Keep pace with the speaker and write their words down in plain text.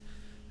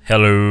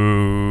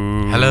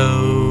Hello.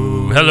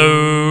 Hello.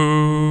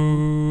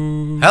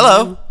 Hello.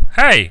 Hello.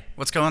 Hey.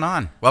 What's going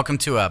on? Welcome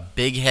to a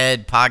Big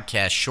Head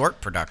Podcast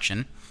short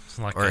production,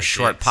 Like or a that,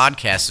 short dicks.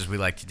 podcast as we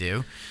like to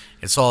do.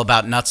 It's all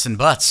about nuts and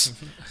butts.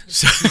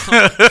 So,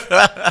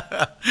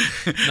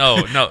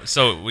 No.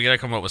 So we gotta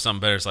come up with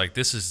something better. It's like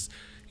this is,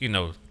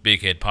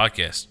 Big Head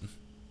Podcast.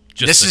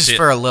 Just this the is tip.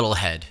 for a little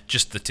head.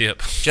 Just the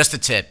tip. Just a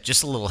tip.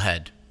 Just a little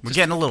head. We're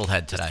getting a little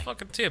head today.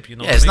 Fucking tip. You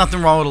know. Yeah, what there's I mean?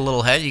 nothing wrong with a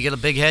little head. You get a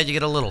big head, you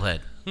get a little head.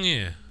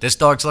 Yeah. This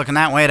dog's looking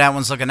that way, that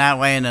one's looking that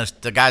way, and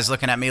the guy's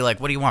looking at me like,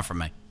 what do you want from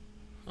me?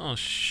 Oh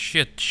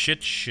shit.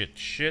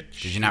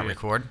 Did you not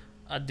record?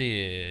 I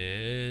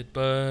did,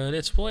 but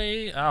it's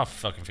way. I'll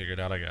fucking figure it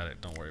out. I got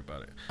it. Don't worry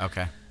about it.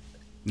 Okay.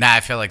 Nah,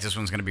 I feel like this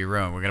one's going to be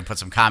ruined. We're going to put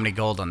some comedy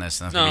gold on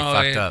this, and it's going to be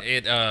fucked up.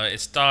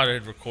 It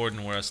started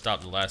recording where I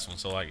stopped the last one,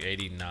 so like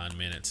 89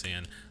 minutes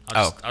in.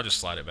 I'll just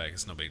slide it back.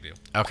 It's no big deal.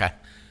 Okay.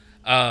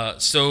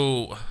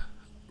 So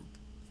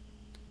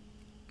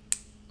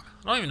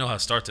I don't even know how to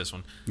start this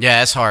one.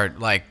 Yeah, it's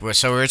hard.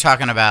 So we were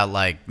talking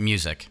about,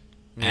 music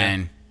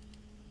and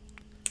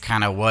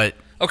kind of what...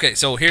 Okay,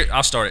 so here,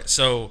 I'll start it.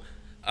 So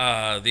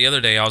the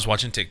other day I was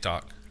watching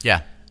TikTok,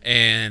 Yeah.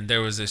 and there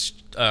was this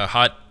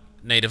hot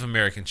Native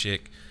American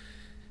chick,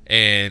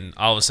 and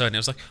all of a sudden it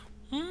was like...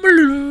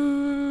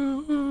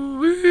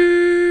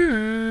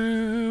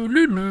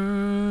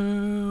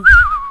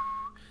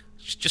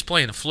 She's just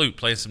playing a flute,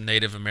 playing some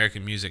Native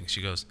American music, and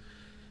she goes,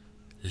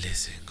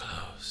 "Listen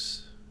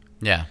close.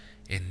 Yeah.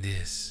 And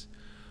this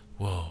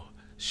will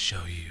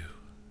show you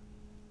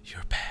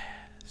your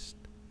past.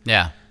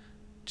 Yeah.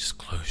 Just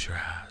close your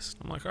eyes."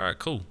 I'm like, all right,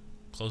 cool.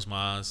 Close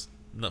my eyes.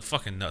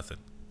 Fucking nothing.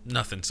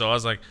 Nothing. So I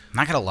was like, I'm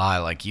not going to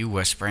lie. You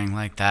whispering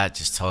like that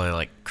just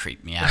totally,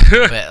 creeped me out a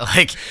little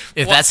bit.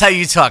 If that's how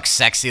you talk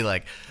sexy, I'm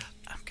going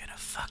to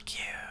fuck you.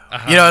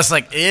 It's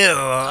like, ew.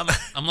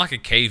 I'm like a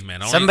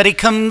caveman. Somebody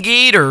come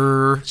get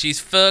her. She's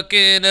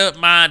fucking up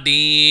my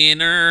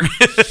dinner.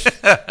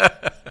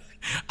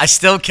 I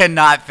still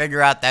cannot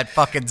figure out that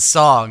fucking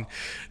song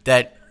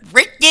that...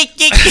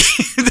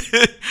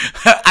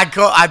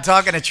 I'm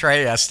talking to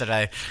Trey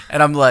yesterday,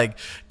 and I'm like,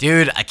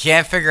 dude, I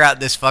can't figure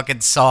out this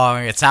fucking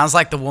song. It sounds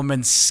like the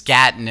woman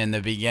scatting in the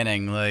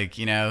beginning, I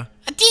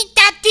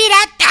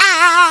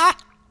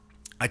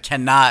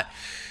cannot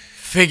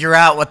figure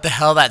out what the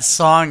hell that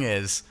song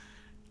is.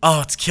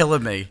 Oh, it's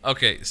killing me.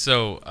 Okay,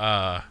 so,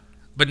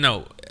 but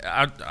no,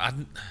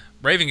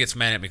 Raven gets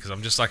mad at me because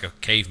I'm just like a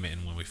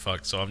caveman when we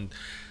fuck, so I'm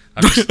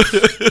just,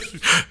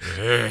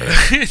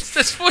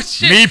 that's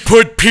bullshit. Me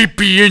put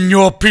pee-pee in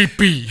your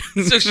pee-pee.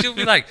 So she'll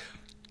be like,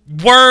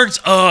 "Words,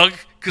 ugh,"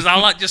 because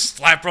I'll just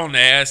slap her on the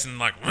ass and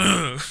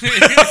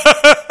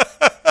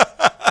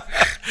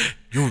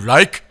You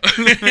like?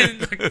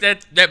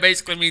 that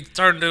basically means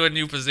turn to a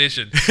new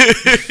position.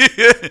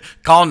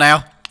 Call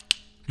now.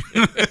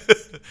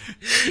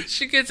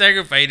 She gets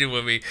aggravated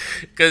with me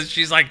because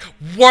she's like,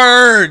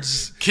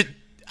 "Words."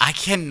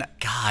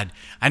 God,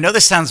 I know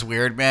this sounds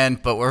weird, man,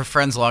 but we're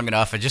friends long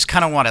enough. I just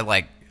kind of want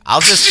to,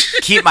 I'll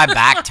just keep my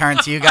back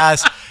turned to you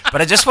guys,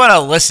 but I just want to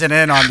listen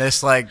in on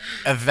this,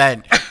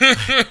 event.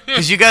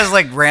 Because you guys,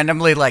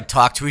 randomly,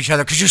 talk to each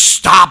other. Could you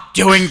stop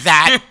doing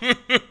that?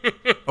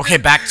 Okay,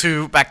 back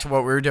to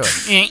what we were doing.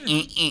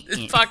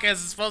 This podcast is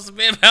supposed to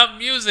be about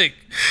music.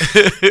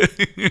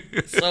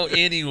 So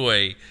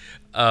anyway,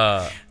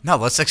 No,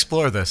 let's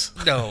explore this.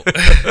 no.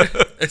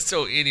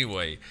 So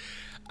anyway,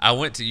 I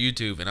went to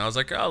YouTube and I was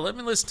like, oh, let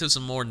me listen to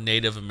some more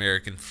Native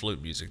American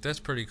flute music. That's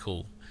pretty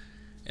cool.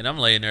 And I'm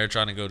laying there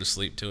trying to go to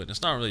sleep to it, and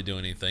it's not really doing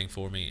anything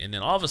for me. And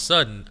then all of a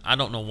sudden, I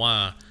don't know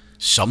why,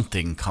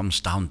 Something comes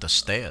down the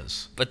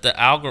stairs. but the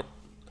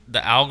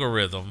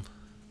algorithm.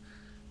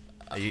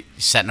 Are you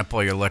setting up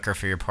all your liquor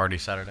for your party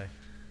Saturday?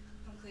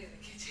 I'm cleaning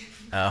the kitchen.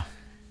 Oh.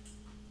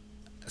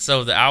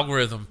 So the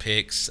algorithm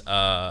picks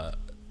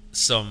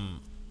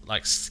some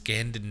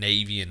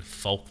Scandinavian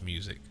folk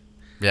music,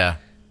 Yeah.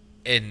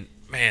 and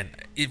man,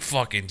 it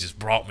fucking just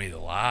brought me to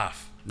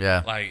life.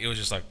 Yeah. It was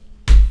just like.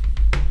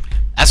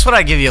 That's what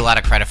I give you a lot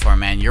of credit for,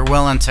 man. You're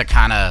willing to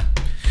kind of...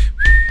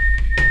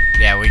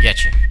 Yeah, we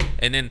get you.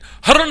 And then,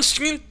 and I'm just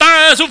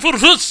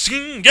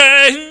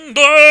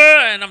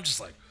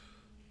like,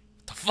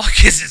 what the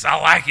fuck is this? I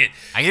like it.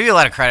 I give you a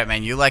lot of credit,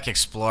 man. You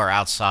explore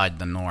outside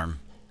the norm.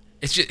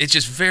 It's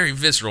just very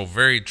visceral,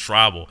 very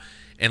tribal.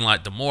 And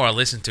the more I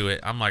listen to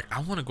it, I'm like,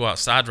 I want to go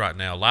outside right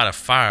now, light a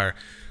fire,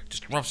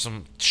 just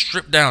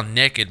strip down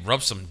naked,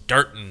 rub some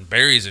dirt and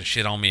berries and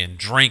shit on me, and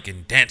drink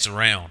and dance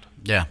around.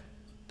 Yeah.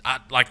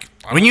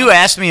 When you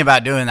asked me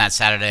about doing that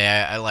Saturday,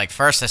 I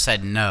first I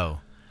said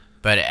no,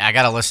 but I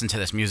got to listen to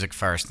this music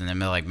first, and then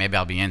maybe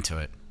I'll be into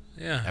it.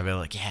 Yeah. I'll be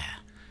like, yeah.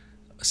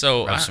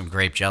 So Rub some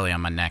grape jelly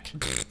on my neck.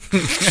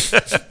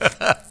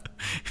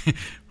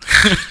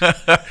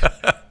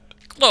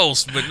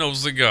 Close, but no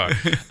cigar.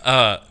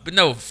 But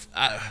no,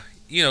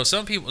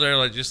 some people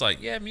they're just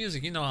yeah,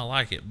 music, I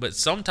like it. But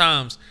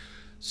sometimes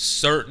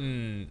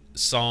certain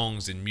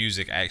songs and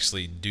music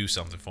actually do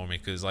something for me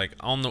because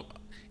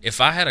if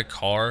I had a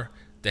car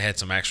that had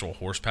some actual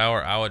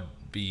horsepower, I would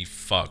be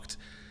fucked.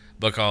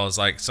 because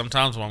like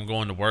sometimes when I'm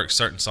going to work,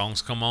 certain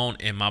songs come on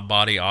and my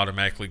body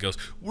automatically goes,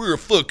 "We're a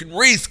fucking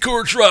race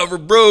car driver,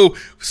 bro.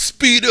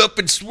 Speed up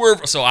and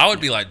swerve." So I would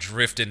be like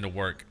drifting to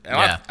work. And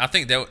Yeah. I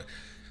think that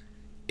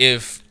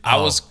if I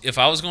was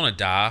gonna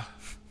die,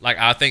 like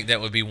I think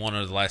that would be one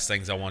of the last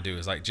things I want to do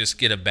is like just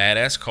get a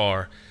badass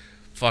car,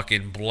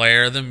 fucking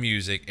blare the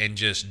music and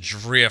just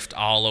drift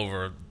all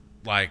over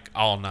like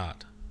all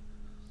night.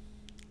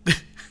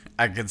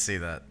 I could see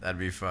that. That'd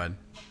be fun.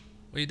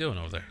 What are you doing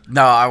over there?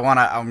 No,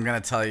 I'm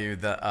gonna tell you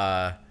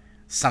the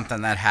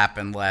something that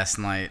happened last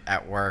night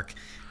at work,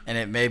 and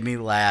it made me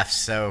laugh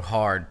so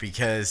hard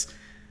because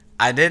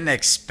I didn't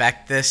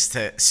expect this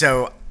to.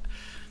 So,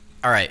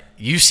 all right,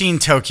 you've seen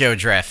Tokyo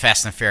Drift,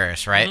 Fast and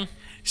Furious, right? Mm-hmm.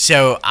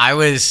 So I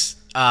was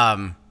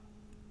on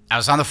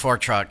the fork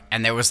truck,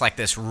 and there was like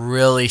this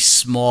really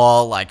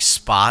small like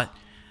spot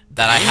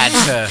that I had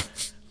to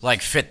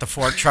like fit the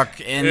fork truck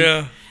in,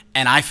 Yeah.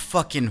 and I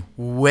fucking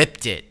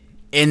whipped it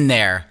in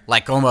there,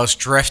 like almost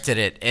drifted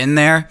it in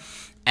there.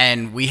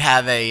 And we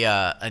have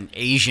an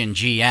Asian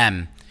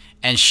GM,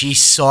 and she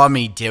saw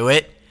me do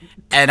it,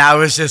 and I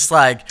was just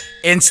like,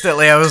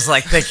 instantly, I was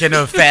like thinking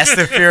of Fast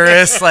and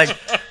Furious, like,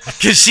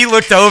 because she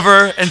looked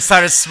over and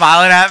started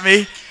smiling at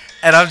me,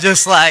 and I'm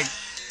just like,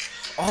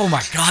 oh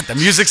my god, the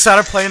music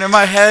started playing in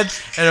my head,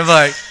 and I'm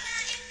like,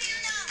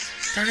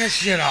 Turn that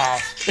shit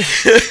off.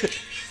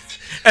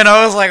 and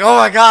I was like, oh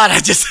my god, I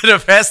just did a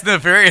Fast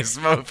and Furious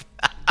move.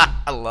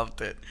 I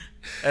loved it.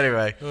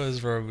 Anyway. What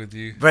is wrong with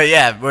you? But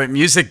yeah, when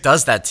music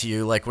does that to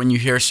you, like when you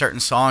hear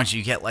certain songs,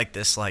 you get like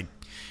this like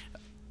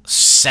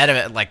set of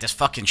it, like this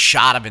fucking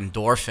shot of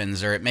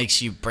endorphins, or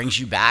it brings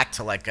you back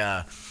to like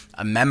a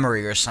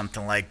memory or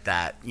something like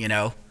that, you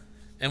know?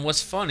 And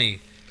what's funny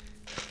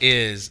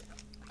is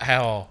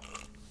how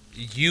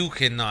you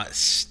cannot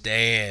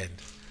stand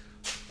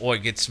or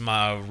it gets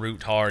my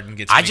root hard and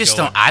gets I me just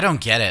going. I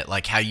don't get it,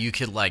 like how you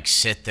could like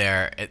sit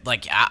there.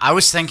 I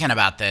was thinking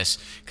about this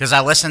because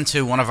I listened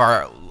to one of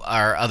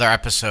our other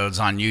episodes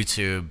on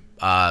YouTube,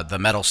 the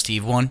Metal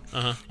Steve one,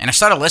 and I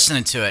started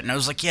listening to it, and I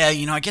was like, yeah,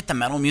 you know, I get the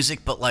metal music,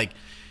 but like,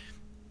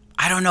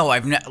 I don't know,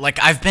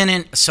 I've been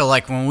in, so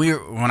like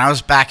when I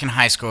was back in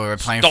high school, we were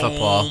playing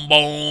football. Stone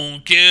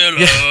Bone Killer.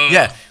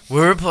 Yeah, we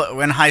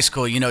were in high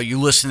school. You know, you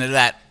listen to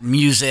that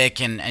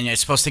music, and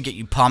it's supposed to get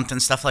you pumped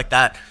and stuff like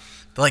that.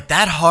 But like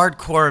that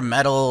hardcore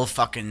metal,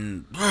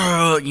 fucking,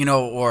 you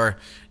know, or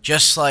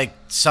just like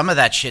some of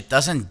that shit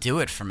doesn't do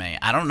it for me.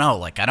 I don't know.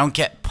 Like I don't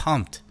get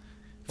pumped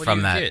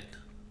from that. What do you get?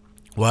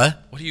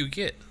 What? What do you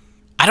get?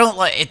 I don't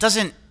like. It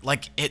doesn't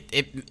like it.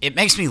 It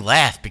makes me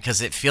laugh because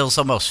it feels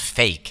almost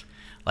fake.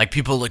 Like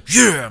people like,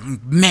 yeah,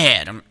 I'm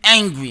mad, I'm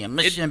angry, I'm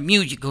listening to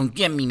music gonna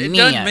get me It mad.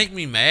 doesn't make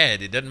me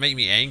mad. It doesn't make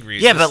me angry.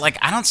 Yeah, but like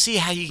I don't see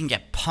how you can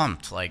get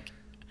pumped. Like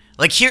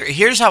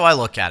here's how I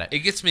look at it. it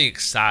gets me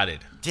excited.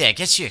 Yeah, it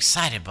gets you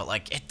excited, but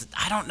like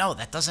I don't know.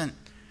 That doesn't.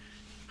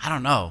 I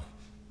don't know.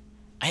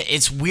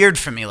 It's weird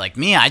for me. Like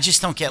me, I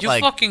just don't get You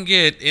like. fucking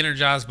get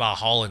energized by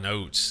Hall and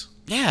Oates.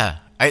 Yeah,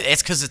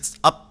 it's because it's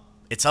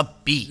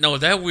upbeat. No,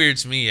 that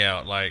weirds me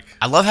out. Like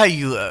I love how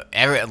you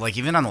like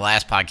even on the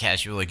last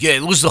podcast you were like, yeah,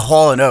 it was the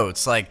Hall and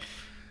Oates. Like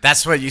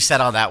that's what you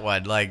said on that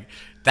one. Like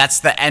that's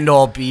the end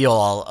all be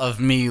all of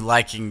me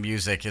liking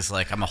music is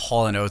like I'm a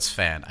Hall and Oates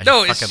fan. I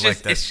no, fucking like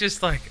that. it's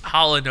just like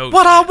Hall and Oates.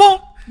 What I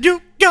want,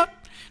 you got.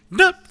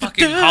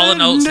 Fucking Hall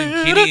and Oates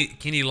and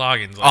Kenny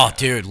Loggins. Oh,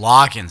 dude,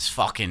 Loggins,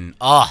 fucking,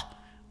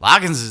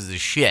 Loggins is the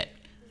shit.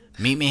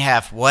 Meet Me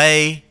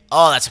Halfway.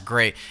 Oh, that's a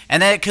great.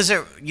 And then, because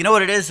you know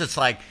what it is? It's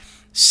like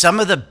some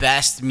of the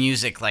best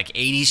music, like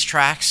 80s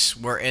tracks,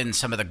 were in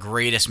some of the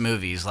greatest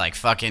movies. Like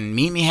fucking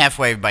Meet Me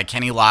Halfway by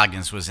Kenny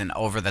Loggins was in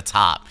Over the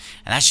Top.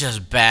 And that's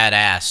just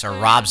badass. Or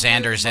Rob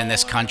Zander's In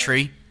This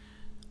Country.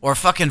 Or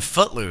fucking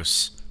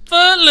Footloose.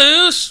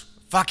 Footloose.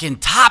 Fucking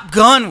Top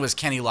Gun was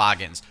Kenny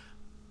Loggins.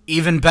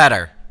 Even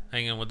better.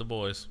 Hanging with the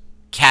boys.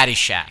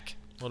 Caddyshack.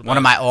 What about One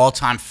of my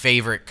all-time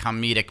favorite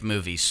comedic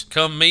movies.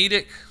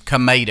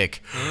 Comedic.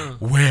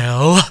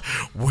 Well,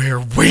 we're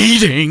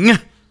waiting. I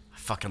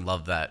fucking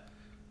love that.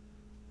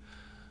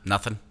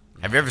 Nothing?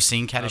 Have you ever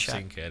seen Caddyshack?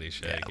 I've seen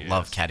Caddyshack. Yeah, I yes.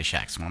 love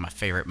Caddyshack. It's one of my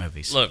favorite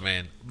movies. Look,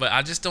 man, but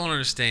I just don't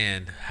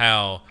understand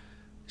how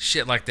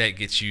shit like that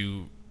gets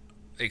you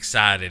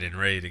excited and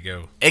ready to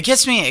go. It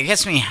gets me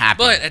happy.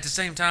 But at the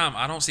same time,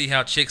 I don't see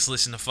how chicks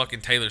listen to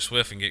fucking Taylor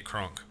Swift and get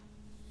crunk.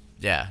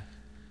 Yeah.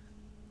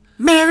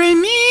 Marry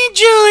me,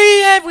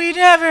 Juliet, we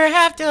never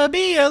have to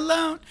be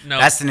alone. No.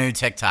 That's the new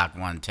TikTok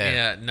one, too.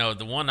 Yeah, no,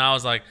 the one I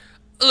was like,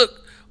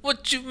 look,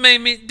 what you made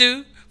me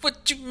do,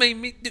 what you made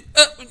me do.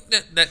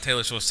 That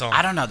Taylor Swift song.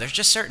 I don't know. There's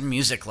just certain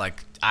music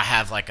like I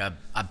have like a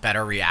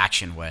better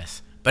reaction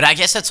with. But I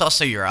guess that's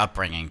also your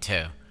upbringing,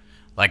 too.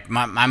 Like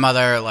my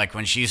mother, like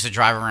when she used to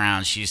drive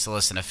around, she used to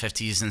listen to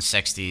 50s and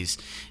 60s.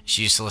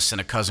 She used to listen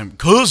to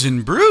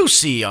Cousin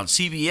Brucey on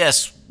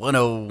CBS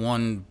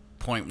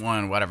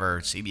 101.1,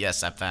 whatever,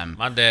 CBS FM.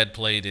 My dad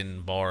played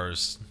in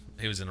bars.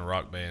 He was in a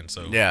rock band,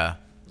 so Yeah.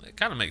 it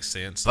kind of makes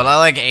sense. But I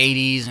like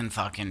 80s and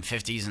fucking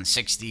 50s and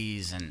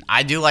 60s. And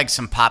I do like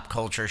some pop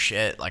culture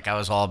shit. Like I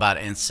was all about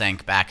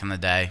NSYNC back in the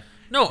day.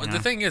 No, You know? the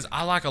thing is,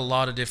 I like a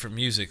lot of different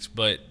musics,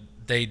 but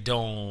they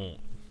don't.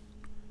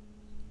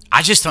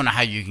 I just don't know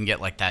how you can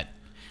get like that.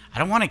 I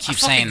don't want to keep I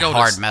fucking saying go to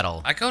hard s-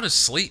 metal. I go to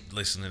sleep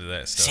listening to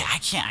that stuff. See, I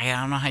can't. I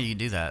don't know how you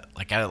do that.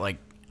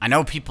 I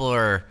know people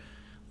are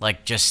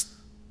like just.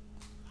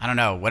 I don't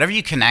know. Whatever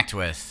you connect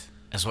with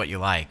is what you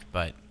like,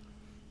 but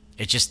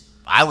it just.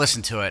 I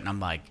listen to it and I'm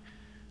like,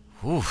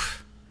 whew.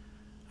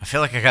 I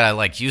feel like I gotta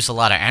like use a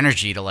lot of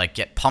energy to like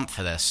get pumped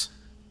for this.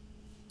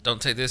 Don't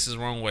take this as the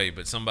wrong way,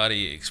 but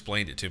somebody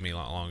explained it to me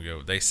not long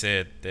ago. They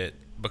said that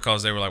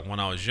because they were like, when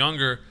I was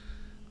younger,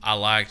 I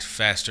liked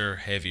faster,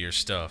 heavier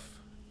stuff.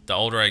 The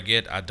older I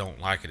get, I don't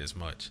like it as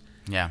much.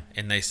 Yeah.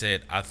 And they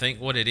said, I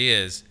think what it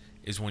is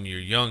when you're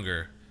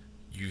younger,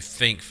 you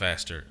think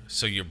faster.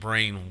 So your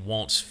brain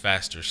wants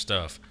faster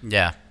stuff.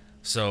 Yeah.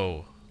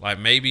 So, like,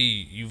 maybe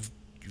you've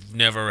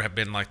never have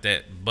been like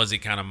that buzzy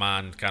kind of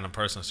mind kind of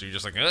person. So you're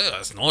just like, ugh,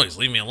 that's noise.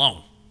 Leave me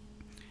alone.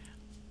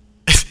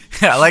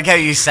 I like how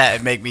you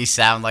said make me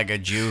sound like a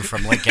Jew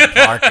from Lincoln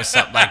Park or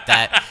something like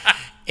that.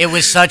 It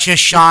was such a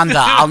shonda.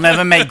 I'll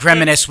never make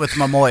grimace with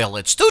memorial.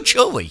 It's too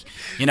chewy.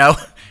 You know?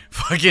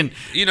 Fucking.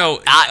 You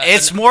know,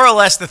 It's more or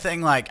less the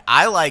thing. Like,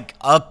 I like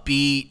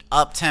upbeat,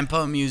 up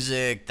tempo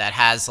music that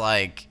has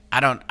like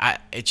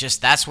it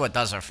just that's what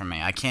does it for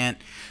me. I can't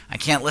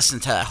listen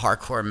to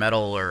hardcore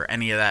metal or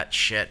any of that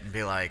shit and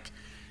be like,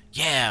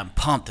 yeah, I'm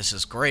pumped. This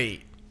is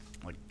great.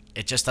 Like,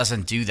 it just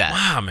doesn't do that.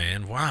 why,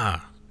 man? Why?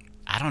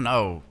 I don't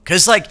know.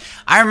 Because, like,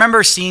 I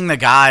remember seeing the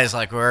guys,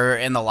 like, we're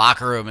in the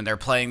locker room and they're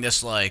playing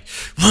this, like,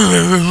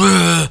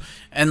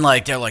 and,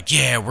 like, they're like,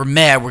 yeah, we're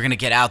mad. We're going to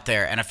get out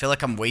there. And I feel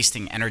like I'm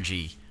wasting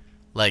energy,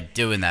 like,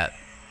 doing that.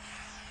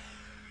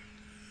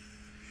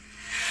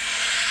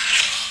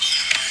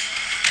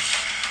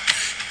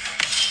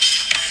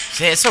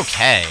 See, it's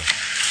okay.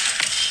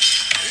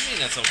 What do you mean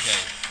that's okay?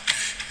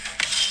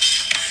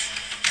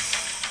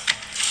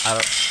 I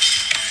don't.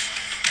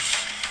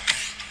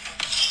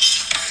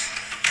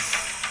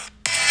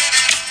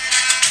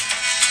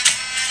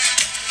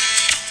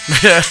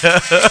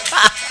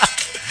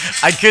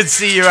 I could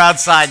see you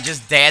outside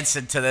just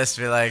dancing to this,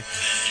 be like,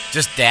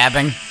 just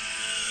dabbing.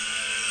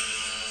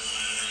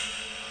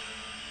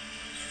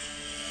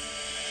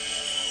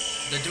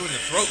 They're doing the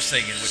throat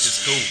singing, which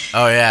is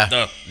cool. Oh, yeah.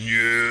 The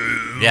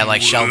Yeah,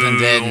 like Sheldon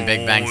did in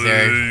Big Bang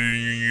Theory.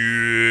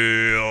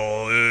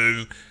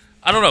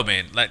 I don't know,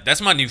 man. Like,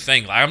 that's my new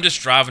thing. Like, I'm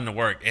just driving to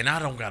work, and I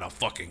don't got a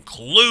fucking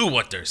clue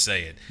what they're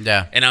saying.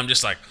 Yeah. And I'm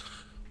just like,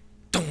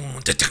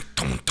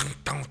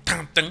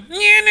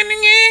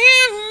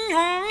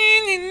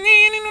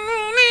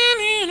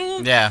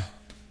 Yeah.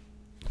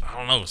 I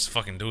don't know. It's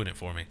fucking doing it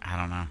for me. I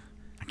don't know.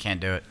 I can't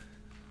do it.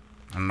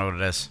 I don't know what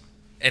it is.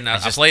 And I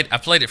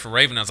played it for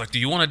Raven. I was like, "Do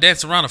you want to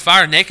dance around a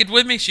fire naked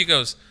with me?" She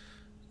goes,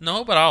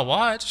 "No, but I'll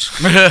watch."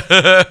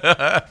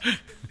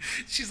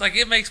 She's like,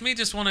 "It makes me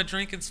just want to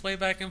drink and sway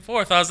back and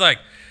forth." I was like,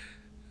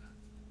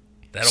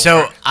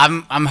 "That'll work."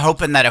 I'm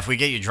hoping that if we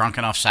get you drunk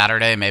enough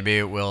Saturday, maybe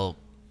it will,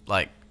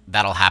 like,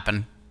 that'll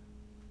happen.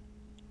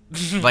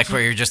 Like,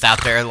 where you're just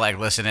out there, like,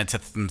 listening to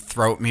some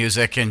throat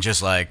music and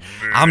just like,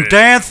 I'm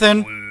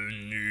dancing.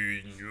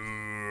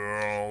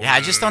 Yeah,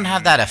 I just don't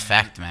have that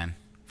effect, man.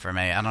 For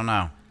me, I don't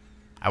know.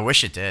 I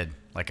wish it did.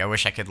 Like, I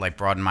wish I could, like,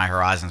 broaden my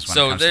horizons when it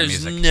So comes to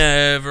there's music.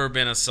 never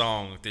been a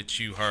song that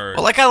you heard.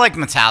 Well, like, I like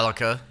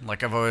Metallica.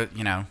 Like, I've always,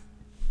 you know.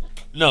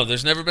 No,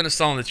 there's never been a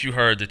song that you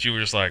heard that you were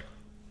just like,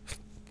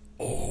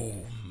 "Oh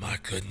my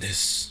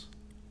goodness,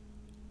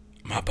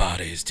 my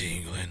body is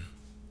tingling."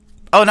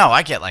 Oh, no,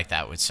 I get like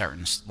that with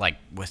certain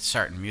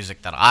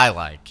music that I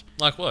like.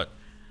 Like what?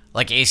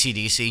 Like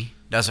AC/DC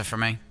does it for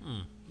me.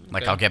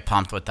 Like, okay. I'll get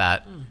pumped with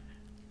that.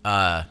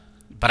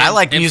 But I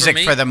like and music for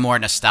me- for the more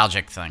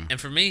nostalgic thing.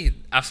 And for me,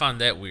 I find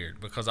that weird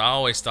because I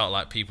always thought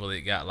like people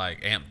that got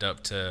like amped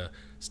up to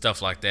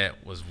stuff like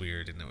that was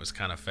weird and it was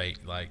kind of fake.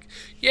 Like,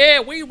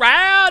 yeah, we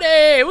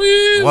rowdy.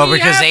 Woo, Well, we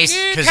because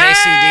have good time.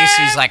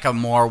 AC/DC is like a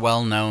more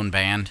well-known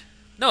band.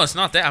 No, it's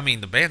not that. I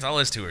mean, the bands I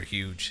listen to are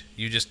huge.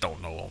 You just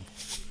don't know them.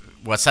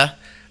 What's that?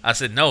 I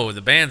said, no,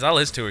 the bands I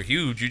listen to are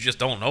huge. You just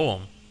don't know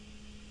them.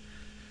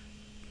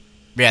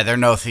 Yeah, they're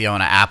no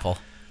Fiona Apple.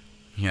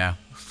 You know.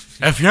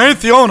 If you ain't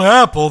Fiona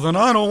Apple, then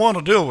I don't want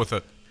to deal with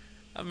it.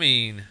 I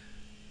mean,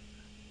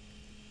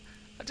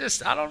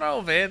 I don't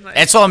know, man.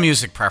 It's all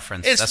music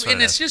preference. That's what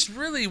it's just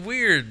really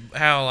weird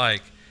how,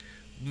 like,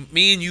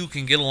 me and you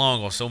can get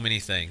along on so many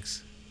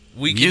things.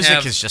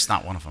 Music is just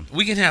not one of them.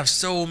 We can have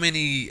so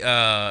many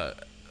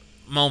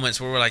moments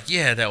where we're like,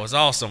 yeah, that was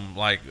awesome.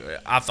 Like,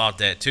 I thought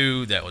that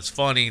too. That was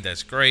funny.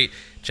 That's great.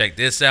 Check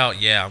this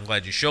out. Yeah, I'm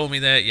glad you showed me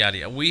that. Yada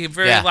yada. We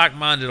very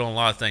like-minded on a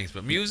lot of things,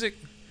 but music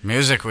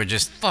Music would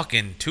just...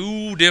 fucking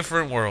two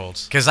different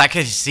worlds. Because I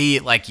could see,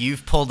 like,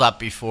 you've pulled up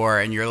before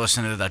and you're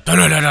listening to the...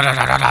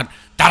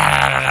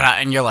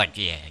 And you're like,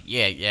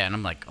 yeah. And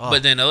I'm like, oh.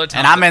 But then other times...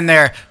 And I'm in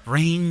there,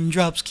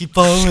 raindrops keep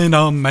falling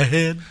on my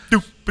head.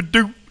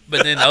 Doop-a-doop.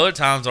 But then other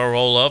times I'll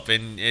roll up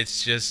and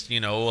it's just, a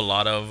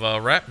lot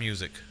of rap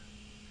music.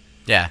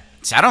 Yeah.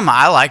 See,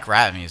 I like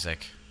rap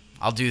music.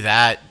 I'll do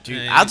that,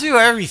 dude. Yeah, I'll do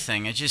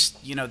everything. It just,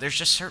 there's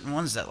just certain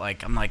ones that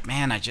like I'm like,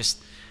 man, I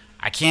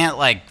can't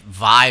like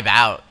vibe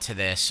out to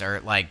this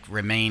or like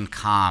remain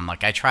calm.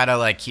 Like I try to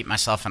like keep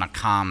myself in a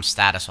calm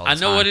status all the I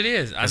time. know what it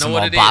is. I know I'm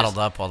what all it is. bottled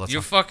up all the time.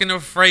 You're fucking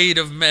afraid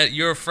of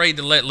you're afraid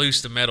to let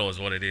loose the metal is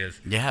what it is.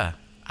 Yeah.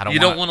 You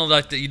don't want to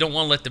let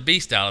the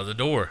beast out of the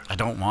door. I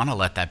don't want to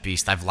let that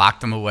beast. I've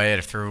locked him away.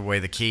 I threw away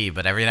the key,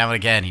 but every now and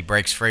again he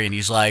breaks free and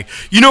he's like,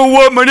 "You know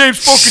what? My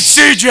name's fucking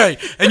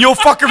CJ, and you'll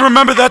fucking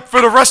remember that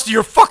for the rest of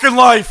your fucking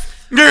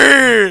life."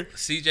 Yeah.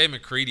 CJ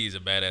McCready is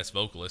a badass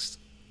vocalist.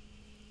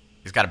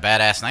 He's got a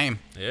badass name,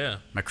 Yeah,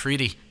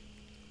 McCready.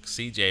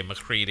 CJ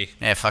McCready.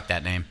 Yeah, fuck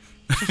that name.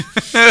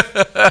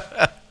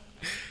 I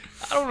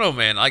don't know,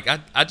 man. Like I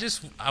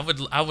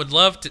would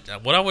love to.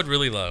 What I would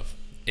really love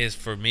is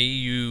for me,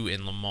 you,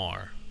 and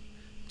Lamar,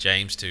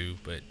 James too.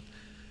 But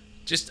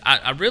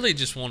I really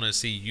just want to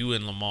see you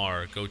and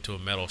Lamar go to a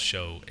metal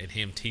show and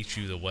him teach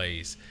you the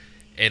ways,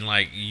 and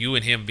like you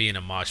and him be in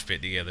a mosh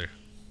pit together.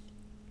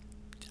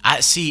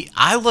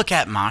 I look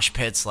at mosh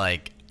pits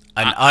like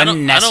an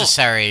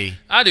unnecessary.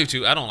 I do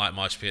too. I don't like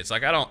mosh pits.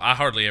 Like I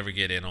hardly ever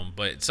get in them,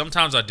 but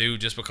sometimes I do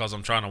just because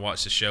I'm trying to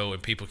watch the show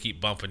and people keep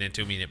bumping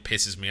into me and it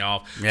pisses me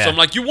off. Yeah. So I'm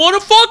like, you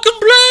want to fucking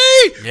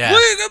play? Yeah.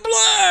 We can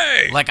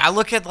play. Like I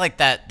look at like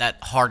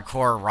that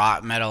hardcore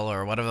rock metal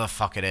or whatever the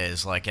fuck it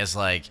is, like as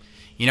like,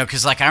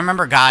 because like I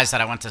remember guys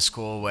that I went to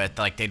school with,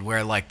 like they'd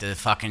wear like the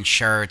fucking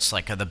shirts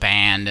like of the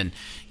band, and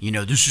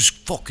this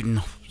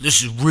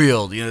is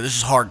real, this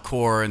is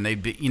hardcore, and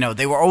they'd be,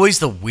 they were always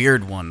the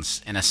weird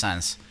ones in a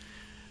sense,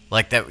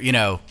 like that, You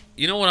know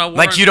what I wore?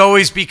 like you'd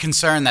always be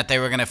concerned that they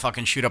were gonna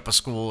fucking shoot up a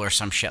school or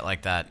some shit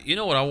like that. You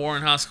know what I wore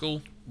in high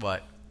school?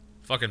 What?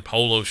 Fucking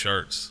polo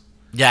shirts.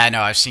 Yeah, I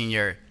know. I've seen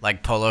your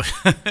like polo.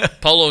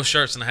 Polo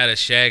shirts, and I had a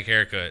shag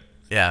haircut.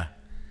 Yeah.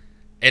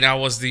 And I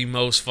was the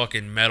most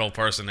fucking metal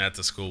person at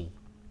the school.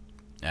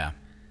 Yeah.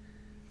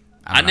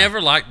 I never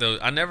liked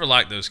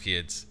those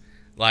kids.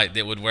 Like,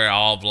 that would wear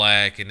all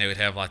black and they would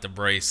have like the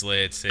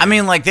bracelets. I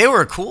mean, like they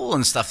were cool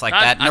and stuff like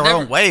that in their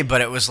own way, but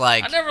it was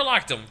like I never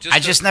liked them. I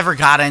just never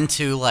got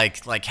into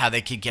like how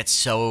they could get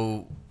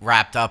so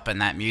wrapped up in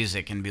that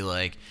music and be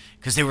like,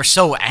 because they were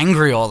so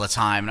angry all the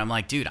time, and I'm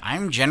like, dude,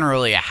 I'm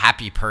generally a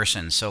happy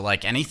person, so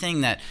like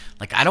anything that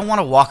like I don't want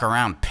to walk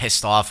around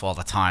pissed off all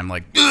the time,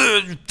 like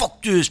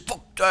fuck this,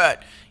 fuck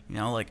that,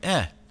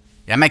 Yeah,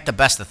 make the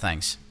best of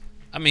things.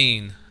 I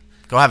mean,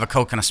 go have a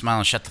Coke and a smile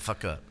and shut the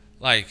fuck up.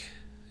 Like,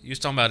 you was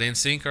talking about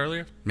NSYNC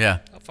earlier? Yeah.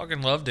 I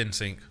fucking loved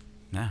NSYNC.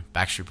 Yeah,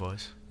 Backstreet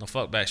Boys. No,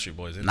 fuck Backstreet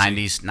Boys.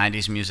 NSYNC.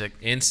 90s music.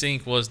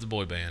 NSYNC was the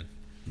boy band.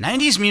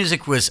 90s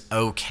music was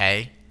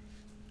okay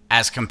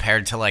as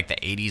compared to like the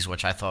 80s,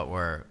 which I thought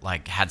were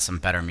like had some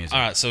better music.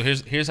 All right, so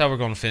here's how we're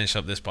going to finish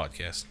up this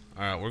podcast.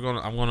 All right, we're going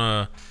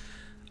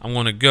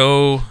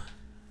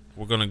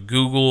to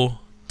Google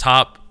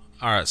top.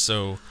 All right,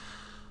 so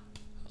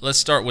let's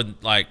start with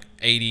like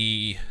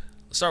 80.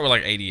 Let's start with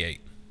like 88.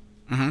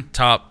 Mm-hmm.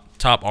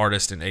 Top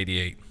artist in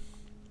 88.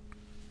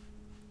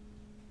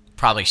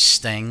 Probably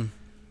Sting,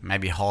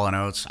 maybe Hall &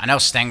 Oates. I know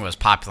Sting was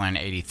popular in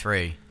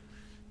 83.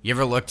 You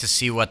ever look to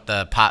see what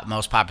the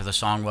most popular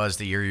song was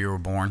the year you were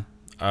born?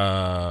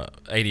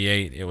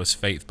 88, it was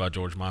Faith by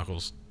George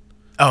Michaels.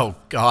 Oh,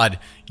 God.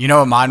 You know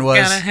what mine was?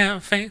 Gotta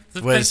have faith.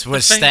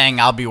 Was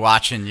Sting, I'll Be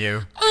Watching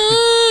You.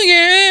 Oh,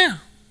 yeah.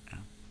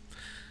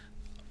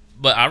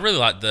 But I really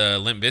like the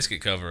Limp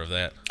Bizkit cover of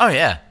that. Oh,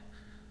 yeah.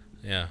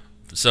 Yeah.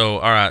 So,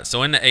 all right.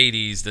 So, in the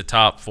 80s, the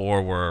top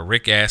four were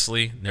Rick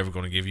Astley, Never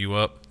Gonna Give You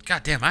Up.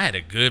 God damn, I had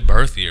a good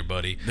birth year,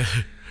 buddy.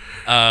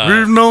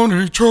 We've known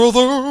each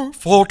other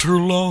for too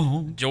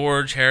long.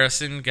 George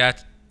Harrison,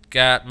 got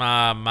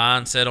my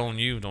mind set on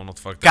you. Don't know what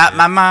the fuck that Got is.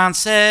 my mind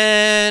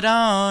set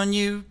on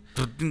you.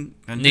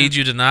 Need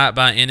You Tonight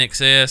by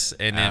NXS,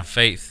 and then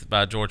Faith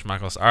by George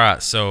Michaels. All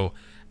right, so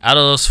out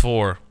of those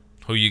four,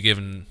 who you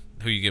giving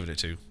it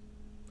to?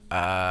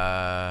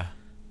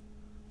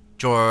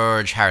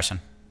 George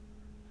Harrison.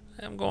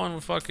 I'm going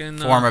with fucking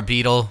Former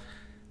Beatle.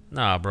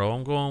 Nah, bro,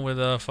 I'm going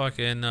with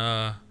fucking.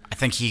 I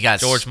think he got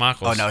George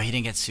Michaels. Oh no, he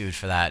didn't get sued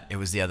for that. It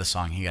was the other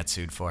song he got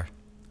sued for.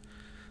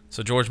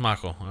 So George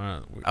Michael. All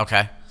right.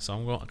 Okay. So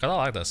I'm going because I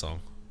like that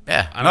song.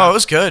 Yeah. It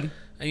was good.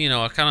 And,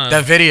 I kind The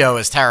of. video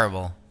is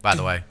terrible, by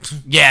the way.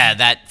 Yeah,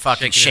 that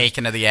fucking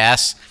shaking of the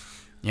ass.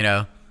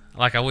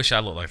 Like, I wish I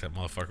looked like that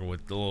motherfucker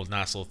with the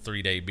nice little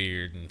 3-day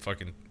beard and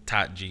fucking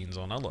tight jeans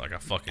on. I look like a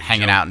fucking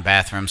hanging joke. out in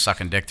bathrooms,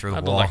 sucking dick through the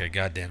I'd wall. look like a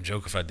goddamn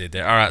joke if I did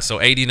that. All right,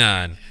 so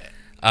 89.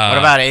 What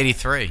about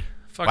 83?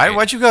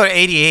 Why'd you go to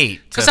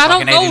 88? Because I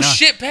don't know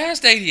shit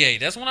past 88.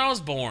 That's when I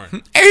was born.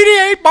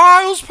 88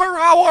 miles per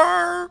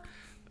hour.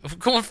 I'm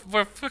going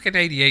for fucking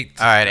 88.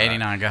 All right,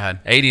 89. Go ahead.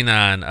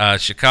 89.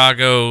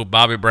 Chicago,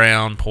 Bobby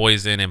Brown,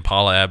 Poison, and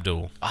Paula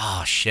Abdul.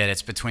 Oh, shit.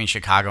 It's between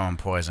Chicago and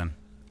Poison.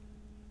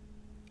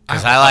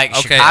 Because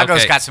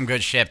Chicago's got some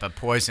good shit, but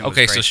Poison was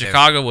great so too.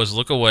 Chicago was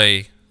Look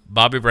Away.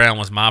 Bobby Brown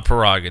was My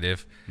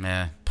Prerogative.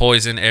 Yeah.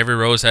 Poison, Every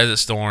Rose Has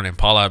Its Thorn, and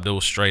Paula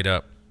Abdul, Straight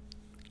Up.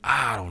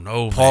 I don't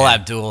know, Paul man.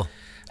 Abdul,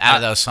 out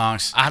of those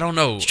songs. I don't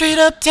know. Straight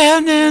up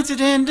town,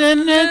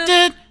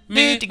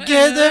 me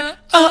together.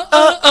 Oh,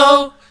 oh,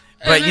 oh.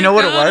 But you know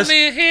what it was?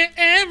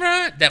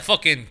 That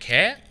fucking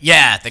cat.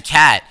 Yeah, the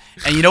cat.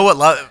 And you know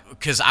what?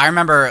 Because I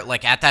remember,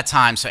 like, at that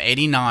time, so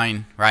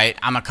 89, right?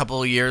 I'm a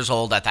couple of years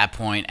old at that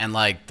point, and,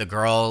 like, the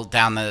girl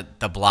down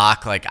the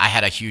block, like, I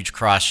had a huge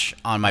crush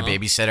on my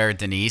babysitter,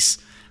 Denise,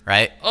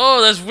 right?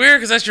 Oh, that's weird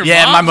because that's your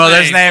my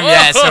mother's name. Oh.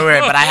 Yeah, it's so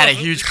weird. But I had a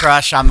huge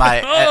crush on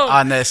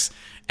on this.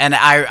 And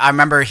I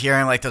remember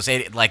hearing, like,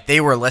 like, they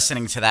were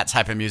listening to that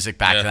type of music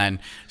back then.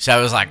 So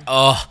I was like,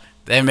 oh,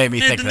 they made me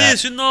think of that.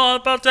 Denise, you know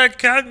about that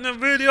cat in the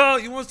video?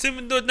 You want to see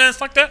me do a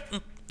dance like that?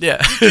 Yeah.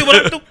 You see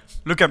what I do?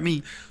 Look at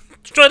me.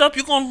 Straight up,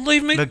 you gonna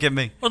leave me? Look at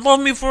me. Or love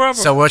me forever?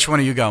 So which one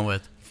are you going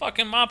with?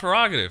 Fucking my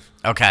prerogative.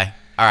 Okay.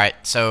 All right.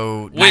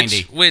 So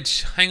 90.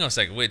 Hang on a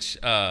second.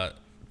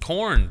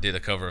 Korn did a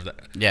cover of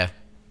that. Yeah.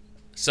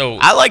 So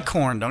I like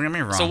Korn. Don't get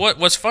me wrong. So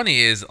what's funny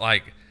is,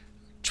 like,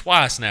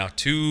 twice now,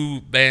 two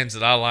bands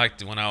that I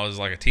liked when I was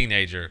like a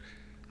teenager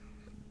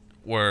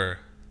were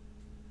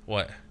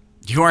what?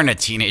 You weren't a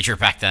teenager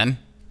back then.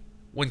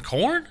 When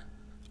Korn?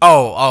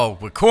 Oh,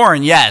 with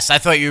Korn, yes. I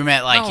thought you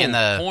meant like in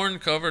the Korn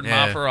covered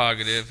My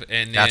Prerogative,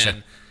 and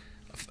then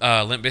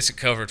Limp Bizkit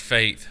covered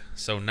Faith.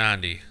 So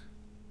 90.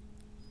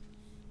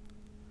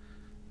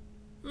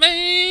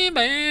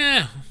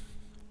 Maybe.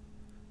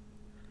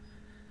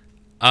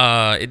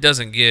 It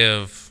doesn't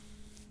give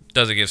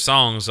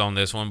songs on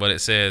this one, but it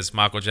says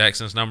Michael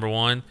Jackson's number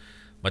 1,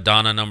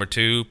 Madonna number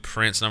 2,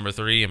 Prince number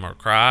 3, and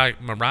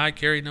Mariah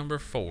Carey number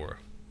 4.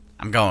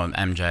 I'm going with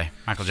MJ,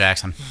 Michael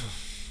Jackson.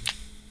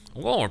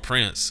 I'm going with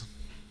Prince.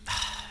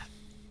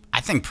 I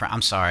think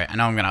I'm sorry. I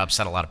know I'm going to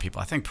upset a lot of people.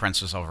 I think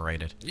Prince was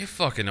overrated. You're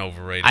fucking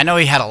overrated. I know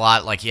he had a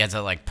lot. Like, he had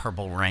to, like,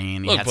 Purple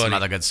Rain. He had some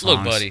other good songs.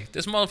 Look, buddy.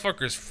 This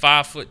motherfucker's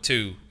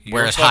 5'2".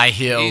 Wears high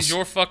heels. He's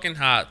your fucking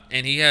height,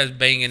 and he has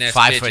banging ass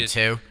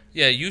 5'2".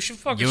 Yeah, you should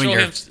fucking show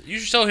him. You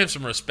should show him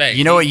some respect.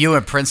 You know what you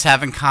and Prince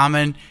have in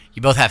common?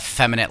 You both have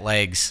feminine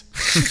legs.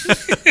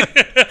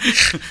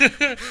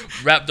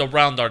 Wrapped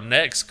around our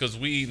necks because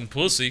we eating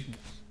pussy.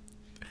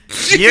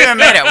 You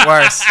made it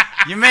worse.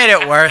 You made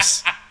it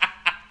worse.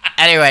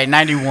 Anyway,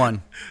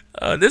 91.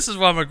 This is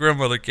why my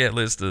grandmother can't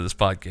listen to this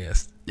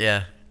podcast.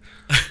 Yeah.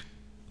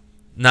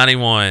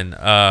 91.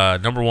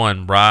 Number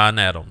 1, Bryan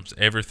Adams.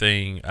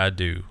 Everything I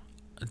do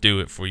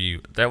it for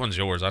you. That one's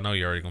yours. I know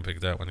you're already gonna pick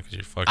that one because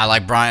you're fucking. I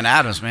like Bryan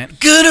Adams, man.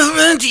 Gonna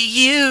run to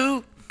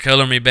you.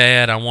 Color Me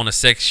Bad. I Want to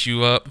Sex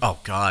You Up. Oh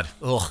God.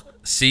 Ugh.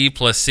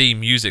 C+C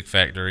Music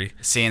Factory.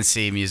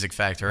 CNC Music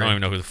Factory. I don't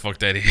even know who the fuck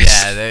that is.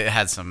 Yeah, they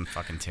had some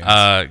fucking tunes.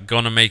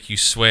 Gonna Make You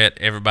Sweat.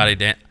 Everybody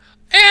dance.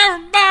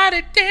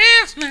 Everybody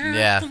dance now.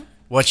 Yeah.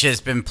 Which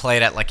has been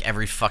played at like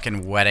every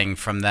fucking wedding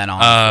from then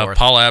on.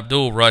 Paula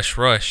Abdul, Rush.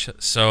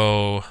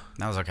 So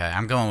that was okay.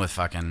 I'm going with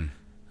fucking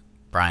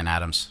Bryan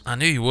Adams. I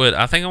knew you would.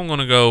 I think I'm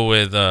gonna go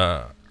with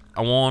I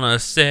Wanna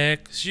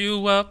Sex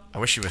You Up. I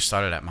wish you would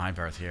started at my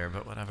birth year,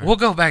 but whatever. We'll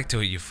go back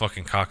to it, you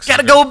fucking cocksucker.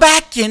 Gotta go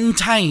back in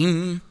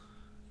time.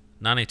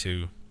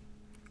 92.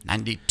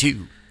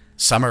 92.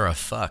 Summer of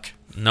fuck.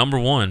 Number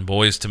 1,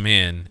 Boys to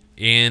Men.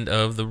 End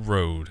of the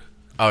Road.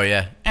 Oh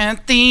yeah.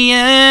 At the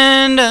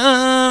end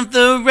of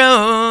the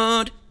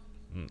road.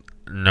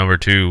 Number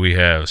 2, we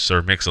have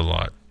Sir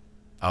Mix-a-Lot.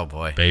 Oh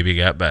boy. Baby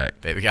Got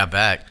Back. Baby Got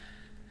Back.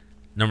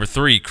 Number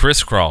 3,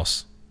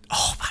 Crisscross.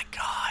 Oh my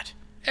God.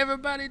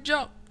 Everybody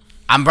jump.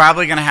 I'm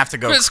probably gonna have to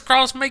go.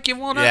 Crisscross make you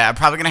wanna. Yeah, I'm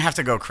probably gonna have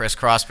to go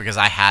Crisscross because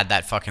I had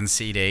that fucking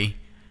CD.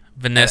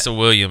 Vanessa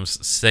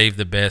Williams, Save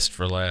the Best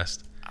for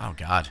Last. Oh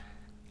God.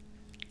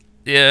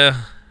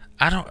 Yeah,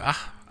 I don't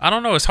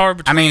know. It's hard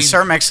between. I mean,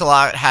 Sir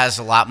Mix-a-Lot has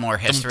a lot more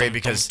history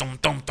because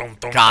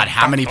God,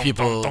 how many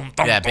people?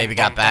 Yeah, Baby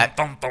Got Back,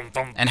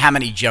 and how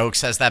many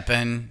jokes has that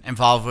been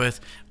involved with?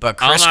 But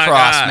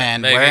Crisscross,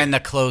 man, baby. wearing the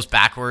clothes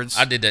backwards.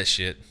 I did that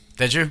shit.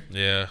 Did you?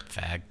 Yeah.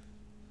 Fag.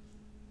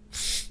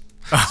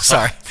 Oh,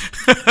 sorry.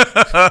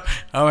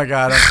 Oh my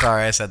God, I'm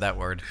sorry. I said that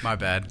word. My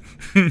bad.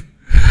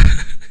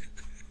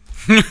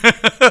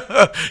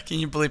 Can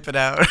you bleep it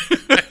out?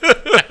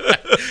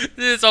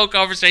 This whole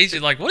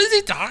conversation, like, what is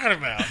he talking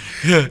about?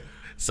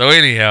 So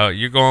anyhow,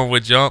 you're going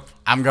with Jump.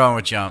 I'm going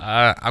with Jump.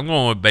 I'm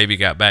going with Baby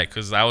Got Back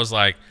because I was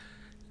like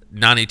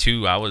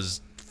 92. I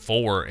was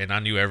 4 and I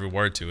knew every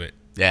word to it.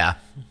 Yeah.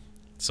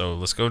 So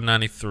let's go to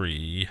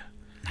 93.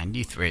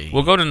 93.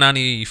 We'll go to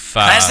 95.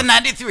 Class of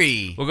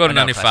 93. We'll go to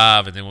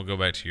 95 and then we'll go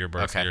back to your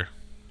birth year.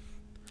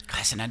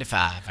 Class of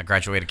 95. I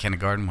graduated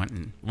kindergarten. Went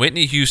in.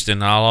 Whitney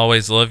Houston, I'll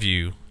Always Love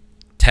You.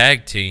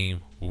 Tag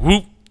Team.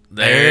 Whoop.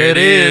 There it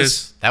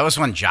is. That was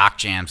when Jock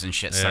Jams and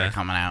shit started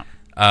coming out.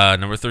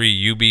 Number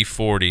 3,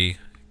 UB40.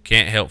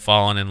 Can't Help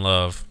Falling in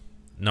Love.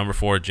 Number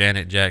 4,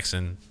 Janet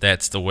Jackson.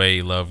 That's the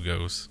Way Love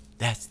Goes.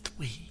 That's the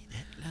way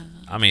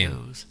that love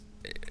goes.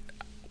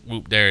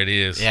 Whoop, there it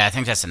is. Yeah, I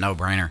think that's a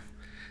no-brainer.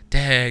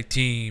 Tag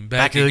team,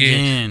 back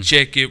again.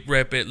 Check it,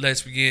 rep it,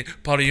 let's begin.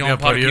 Party on, Yeah,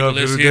 party party people, up,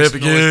 let's let's hear get some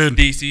begin.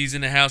 noise. DC's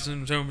in the house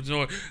and some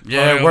noise.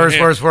 Yeah, words.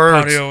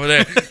 Party over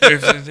there.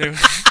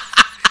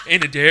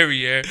 In the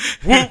derriere.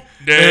 Whoop,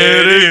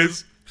 there it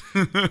is.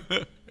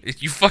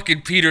 You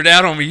fucking petered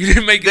out on me. You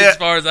didn't make it as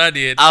far as I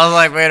did. I was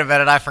like, wait a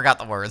minute, I forgot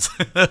the words.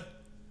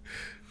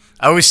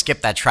 I always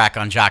skip that track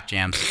on Jock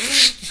Jams.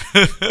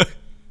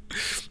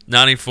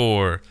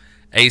 94,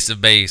 Ace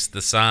of Base,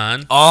 The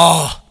Sign.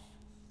 Oh.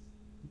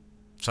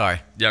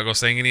 Sorry. Y'all gonna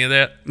sing any of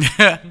that?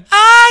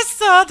 I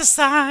saw the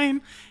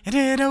sign, and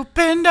it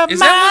opened up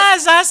my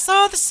eyes. I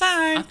saw the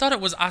sign. I thought it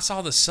was I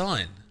Saw the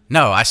Sun.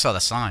 No, I saw the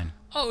sign.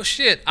 Oh,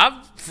 shit.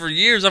 For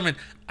years,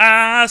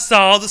 I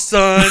saw the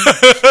sun.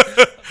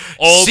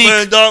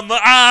 Opened up my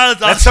eyes.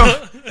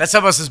 That's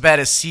almost as bad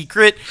as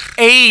Secret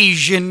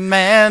Asian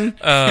Man.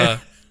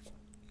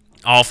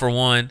 All for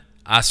One,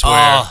 I Swear.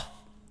 Oh.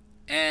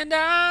 And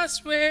I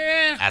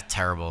swear. That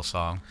terrible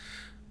song.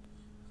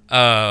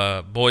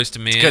 Boys to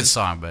Men. It's a good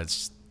song, but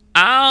it's...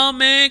 I'll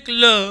make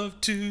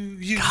love to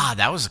you. God,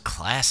 that was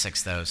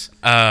classics, those.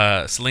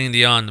 Celine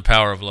Dion, The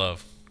Power of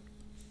Love.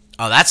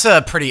 Oh, that's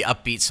a pretty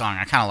upbeat song.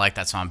 I kind of like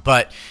that song.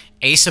 But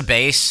Ace of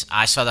Base,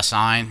 I Saw the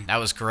Sign. That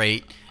was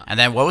great. And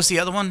then what was the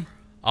other one?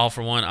 All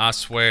for One, I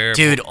Swear.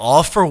 Dude,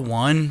 All for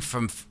One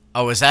from...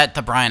 Oh, is that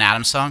the Bryan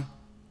Adams song?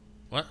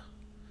 What?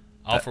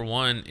 All for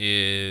One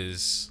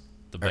is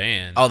the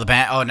band. Oh, the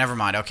band. Oh, never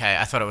mind. Okay,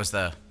 I thought it was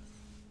the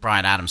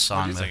Bryan Adams What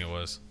song. do you think it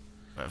was?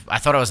 I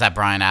thought it was that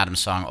Bryan Adams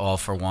song, All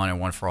for One and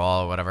One for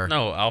All or whatever.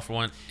 No, All for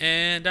One,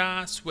 and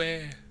I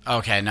swear.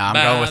 Okay, no, I'm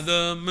by going with...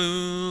 the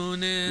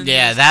moon and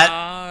Yeah, the that...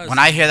 stars When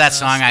I hear that in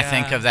song, the I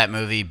think sky. of that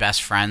movie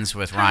Best Friends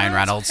with Ryan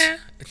Reynolds.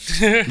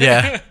 Yeah.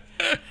 Yeah.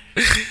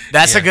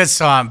 That's Yeah. a good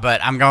song,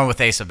 but I'm going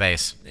with Ace of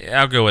Base.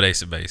 Yeah, I'll go with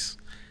Ace of Base.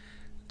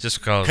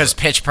 Just Because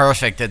Pitch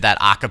Perfect did that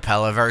a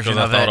cappella version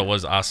I of thought it, it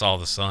was I Saw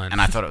the Sun. and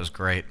I thought it was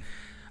great.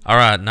 All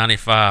right,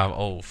 95.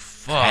 Oh,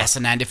 fuck. Class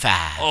of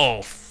 95.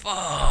 Oh,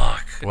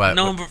 fuck.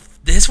 What?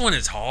 This one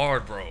is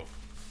hard, bro.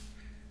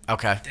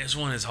 Okay. This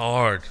one is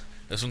hard.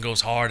 This one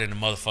goes hard in the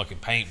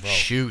motherfucking paint, bro.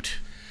 Shoot.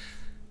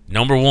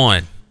 Number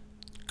 1,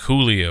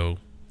 Coolio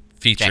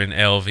featuring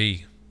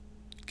LV,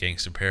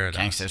 Gangsta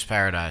Paradise. Gangsta's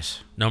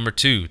Paradise. Number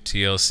 2,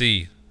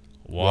 TLC,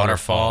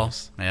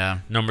 Waterfalls. Yeah.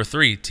 Number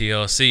 3,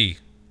 TLC,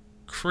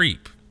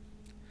 Creep.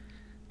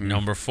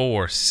 Number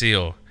 4,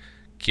 Seal,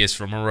 Kiss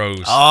from a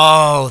Rose.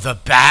 Oh, the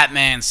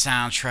Batman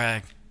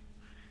soundtrack.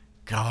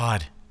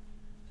 God.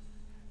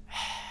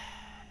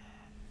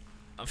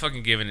 I'm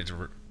fucking giving it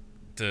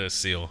to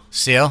Seal.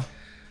 Seal?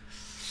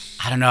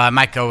 I don't know. I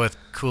might go with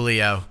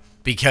Coolio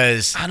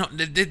because I don't.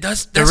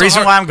 That's the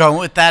reason why I'm going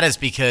with that is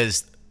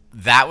because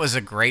that was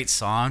a great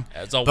song,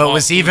 but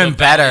was even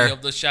better.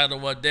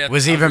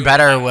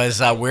 Was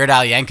Weird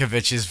Al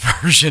Yankovic's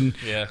version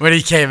when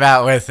he came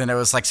out with, and it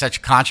was like such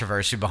a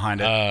controversy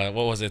behind it.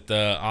 What was it?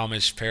 The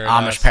Amish Paradise.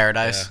 Amish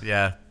Paradise.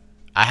 Yeah.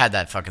 I had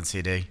that fucking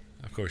CD.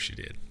 Of course you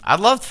did. I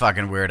loved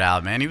fucking Weird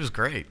Al, man. He was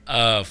great.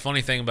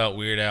 Funny thing about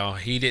Weird Al,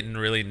 he didn't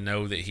really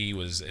know that he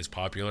was as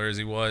popular as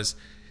he was.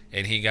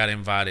 And he got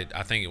invited,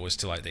 I think it was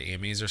to like the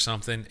Emmys or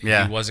something.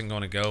 Yeah. He wasn't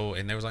going to go.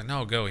 And they was like,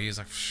 no, go. He was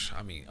like,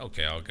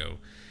 okay, I'll go.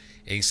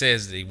 And he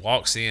says that he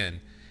walks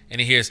in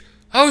and he hears,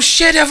 oh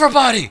shit,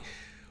 everybody.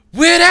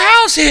 Weird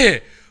Al's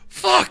here.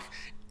 Fuck.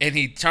 And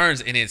he turns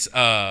and it's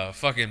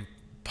fucking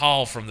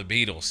Paul from the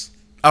Beatles.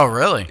 Oh,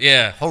 really?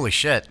 Yeah. Holy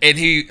shit. And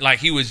he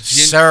was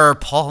Sir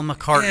Paul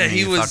McCartney. Yeah,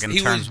 he was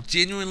turns.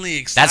 genuinely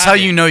excited. That's how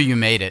you know you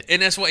made it.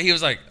 And that's what he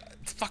was like.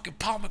 Fucking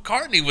Paul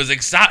McCartney was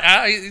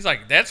excited. He's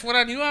like, that's when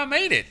I knew I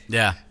made it.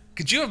 Yeah.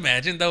 Could you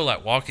imagine though,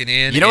 like walking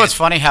in? You know what's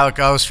funny? How it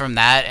goes from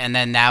that, and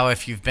then now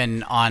if you've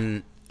been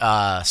on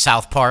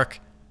South Park,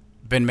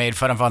 been made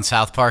fun of on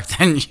South Park,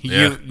 then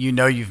you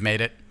know you've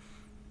made it,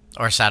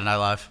 or Saturday Night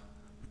Live.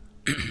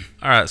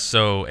 All right,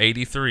 so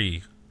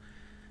 83,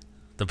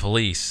 The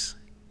Police.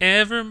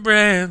 Every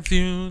breath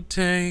you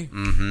take.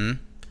 Mm-hmm.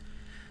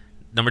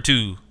 Number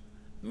 2,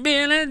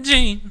 Billie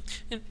Jean.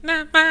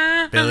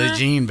 Billie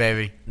Jean,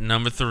 baby.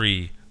 Number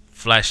 3,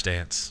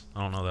 Flashdance.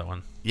 I don't know that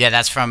one. Yeah,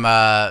 that's from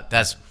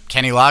that's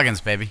Kenny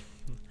Loggins, baby.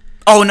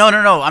 Oh no!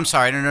 I'm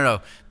sorry.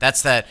 No.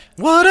 That's that.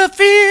 What a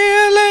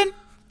feeling,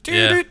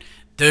 Yeah.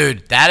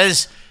 Dude.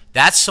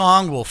 That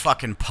song will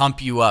fucking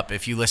pump you up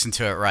if you listen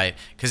to it right.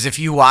 Because if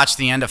you watch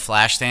the end of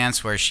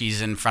Flashdance, where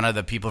she's in front of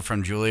the people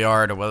from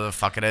Juilliard or whatever the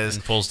fuck it is,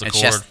 And pulls the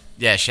she has-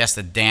 cord. she has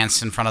to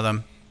dance in front of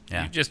them.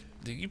 Yeah.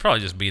 You probably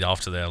just beat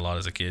off to that a lot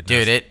as a kid.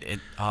 Dude,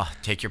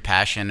 take your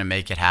passion and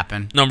make it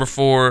happen. Number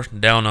 4,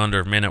 Down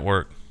Under, Men at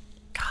Work.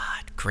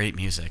 God, great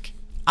music.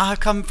 I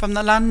come from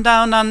the land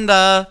down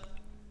under,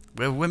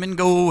 where women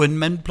go and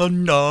men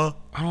plunder.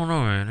 I don't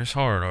know, man. It's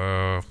hard.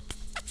 I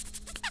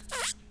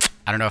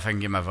don't know if I can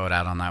get my vote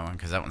out on that one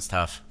because that one's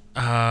tough.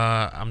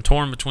 I'm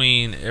torn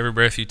between Every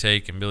Breath You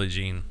Take and Billie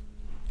Jean.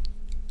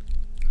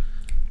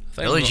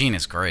 Billie Jean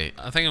is great.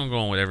 I think I'm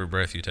going with Every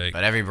Breath You Take.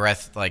 But every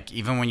breath, like,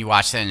 even when you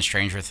watch that in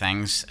Stranger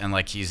Things and,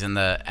 like, he's in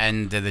the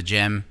end of the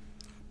gym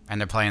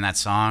and they're playing that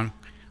song,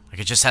 like,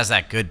 it just has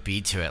that good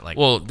beat to it. Like,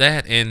 Well,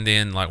 that and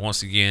then, like,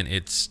 once again,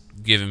 it's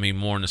giving me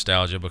more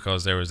nostalgia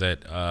because there was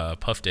that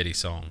Puff Daddy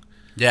song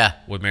yeah.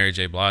 with Mary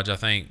J. Blige, I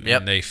think.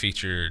 Yep. And they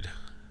featured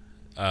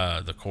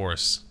the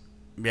chorus.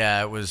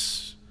 Yeah, it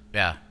was,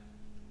 yeah.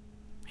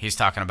 He's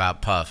talking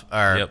about Puff,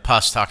 or Yep.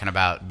 Puff's talking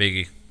about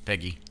Biggie.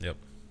 Piggy. Yep.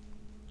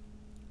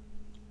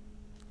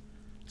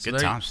 Good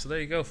times. So there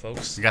you go,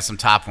 folks. We got some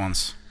top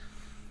ones.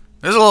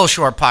 There's a little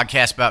short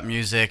podcast about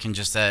music and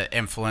just the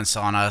influence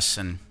on us,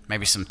 and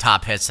maybe some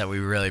top hits that we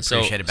really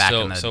appreciated back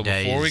in the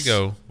days.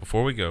 So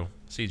before we go,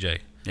 CJ.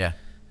 Yeah.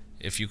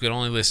 If you could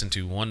only listen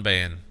to one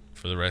band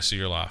for the rest of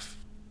your life,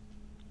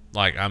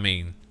 like, I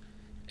mean,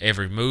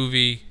 every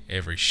movie,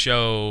 every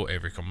show,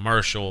 every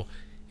commercial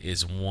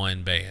is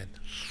one band.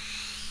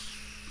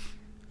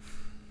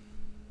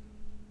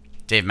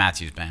 Dave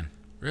Matthews Band.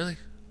 Really?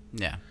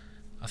 Yeah.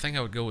 I think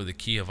I would go with the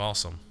Key of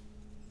Awesome.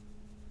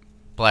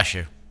 Bless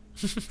you.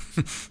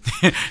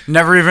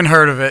 Never even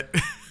heard of it.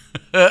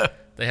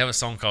 They have a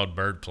song called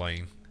Bird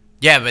Plane.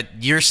 Yeah, but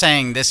you're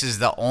saying this is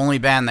the only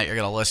band that you're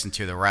going to listen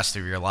to the rest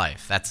of your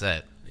life. That's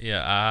it.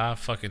 Yeah, I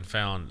fucking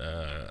found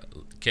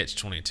Catch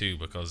 22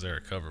 because they're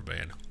a cover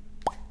band.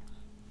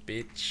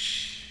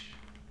 Bitch.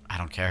 I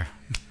don't care.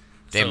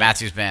 Dave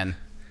Matthews Band.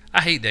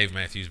 I hate Dave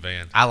Matthews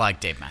Band. I like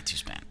Dave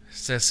Matthews Band.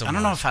 Says so I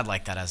don't know much. if I'd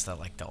like that as the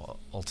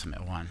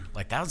ultimate one.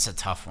 Like, that was a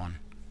tough one.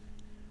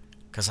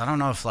 Because I don't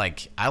know if,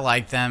 like, I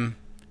like them,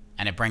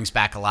 and it brings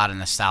back a lot of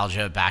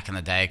nostalgia back in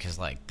the day, because,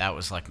 like, that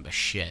was, like, the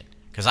shit.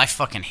 Because I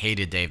fucking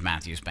hated Dave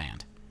Matthews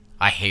Band.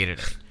 I hated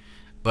it.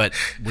 But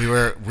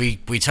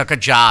we took a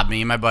job,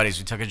 me and my buddies,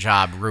 we took a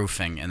job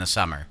roofing in the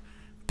summer.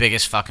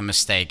 Biggest fucking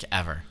mistake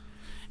ever.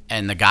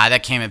 And the guy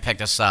that came and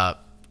picked us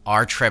up,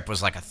 our trip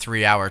was like a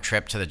 3-hour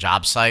trip to the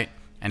job site,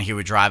 and he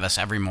would drive us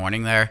every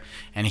morning there.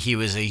 And he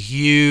was a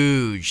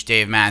huge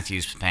Dave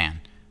Matthews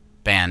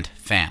band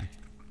fan.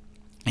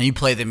 And he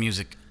played the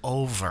music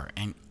over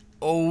and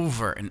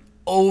over and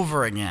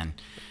over again.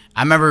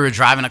 I remember we were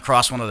driving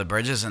across one of the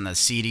bridges, and the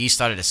CD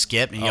started to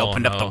skip, and he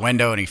opened up the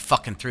window, and he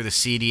fucking threw the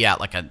CD out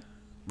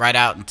right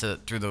out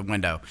through the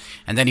window.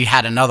 And then he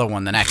had another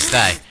one the next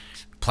day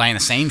playing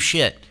the same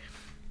shit.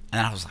 And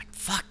then I was like,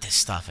 fuck this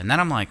stuff. And then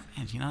I'm like,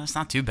 man, it's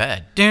not too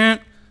bad. I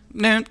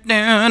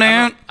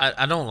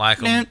don't like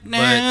them,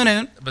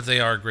 but they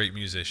are great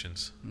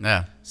musicians.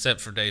 Yeah.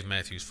 Except for Dave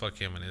Matthews. Fuck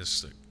him and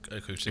his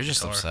acoustic You're just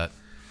guitar. upset.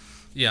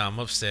 Yeah, I'm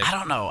upset. I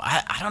don't know.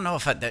 I don't know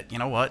if you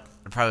know what?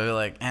 I'd probably be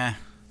like,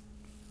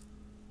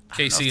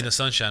 KC and the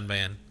Sunshine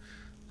Band.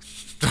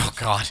 Oh,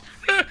 God.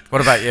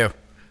 What about you?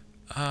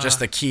 Just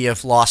the Key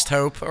of Lost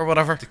Hope or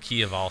whatever? The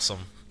Key of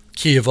Awesome.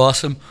 Key of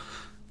Awesome.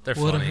 They're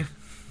funny.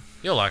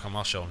 You'll like them.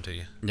 I'll show them to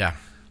you. Yeah.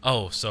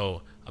 Oh,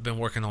 so I've been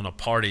working on a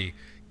party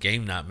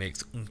game night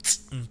mix.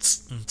 This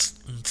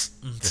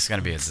is going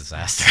to be a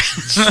disaster.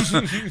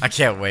 I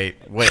can't wait.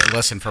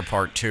 Listen for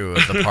part 2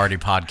 of the party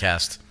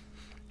podcast.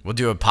 We'll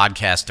do a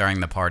podcast during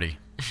the party.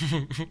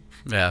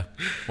 Yeah.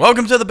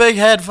 Welcome to the Big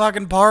Head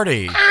fucking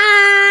party.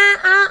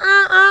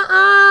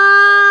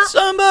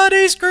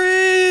 Somebody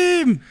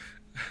scream.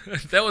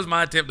 That was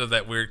my attempt of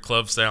that weird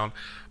club sound.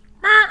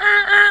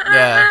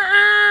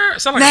 Yeah. It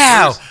sounded like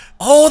Now,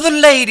 all the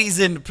ladies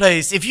in the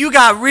place, if you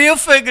got real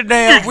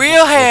fingernail,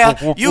 real hair,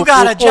 you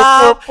got a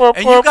job,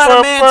 and you got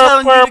a man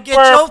telling you to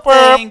get your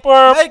thing,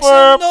 make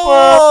some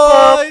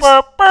noise.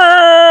 Yeah.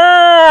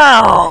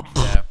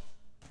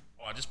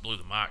 Oh, I just blew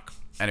the mic.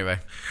 Anyway.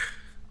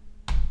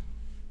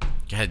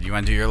 Go ahead, you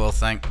want to do your little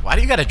thing? Why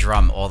do you got to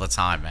drum all the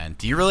time, man?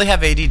 Do you really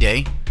have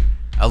ADD?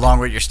 Along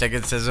with your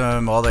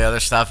stigmatism, all the other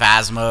stuff,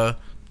 asthma,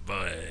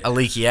 But a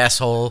leaky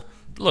asshole.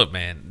 look,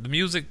 man, the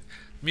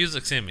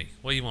music's in me.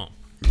 What do you want?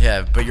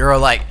 Yeah, but you're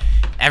like,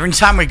 every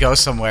time we go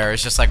somewhere,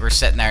 it's just like we're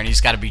sitting there and you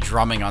just got to be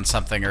drumming on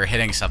something or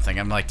hitting something.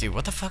 I'm like, dude,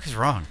 what the fuck is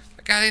wrong?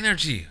 I got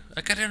energy.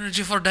 I got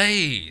energy for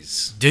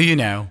days. Do you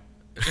know?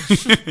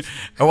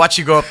 I watch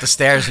you go up the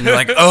stairs and you're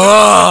like,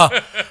 oh,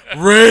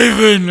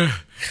 Raven,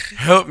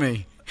 help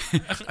me.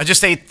 I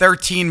just ate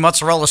 13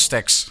 mozzarella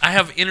sticks. I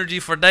have energy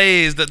for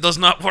days that does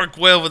not work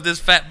well with this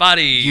fat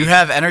body. You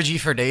have energy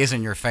for days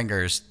in your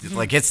fingers.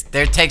 Like,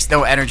 there takes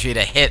no energy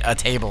to hit a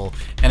table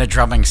in a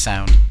drumming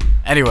sound.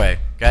 Anyway,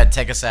 go ahead,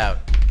 take us out.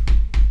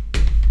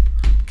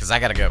 Because I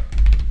got to go.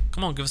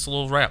 Come on, give us a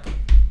little rap.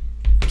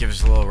 Give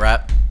us a little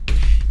rap.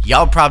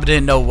 Y'all probably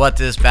didn't know what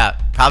this is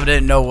about. Probably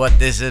didn't know what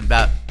this is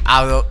about.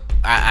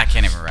 I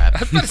can't even rap. I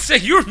was about to say,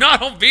 you're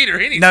not on beat or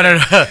anything.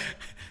 No.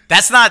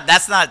 That's not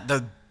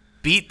the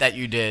beat that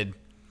you did.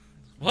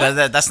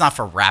 What? That's not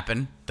for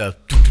rapping. Oh,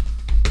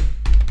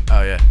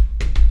 yeah.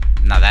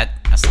 No,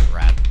 that's not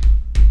rap.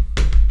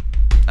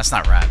 That's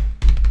not rap.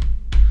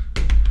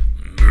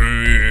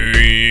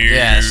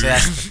 Yeah, see,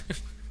 that's...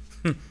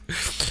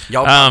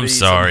 Y'all I'm probably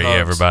sorry, some hoes.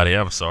 everybody.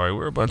 I'm sorry.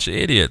 We're a bunch of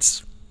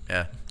idiots.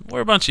 Yeah.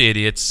 We're a bunch of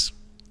idiots.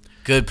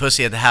 Good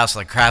pussy at the house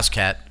like Kraus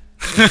Cat.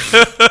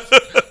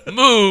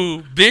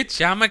 Moo,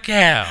 bitch, I'm a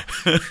cow.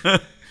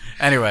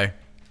 Anyway.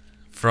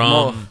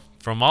 From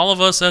all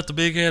of us at the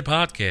Big Head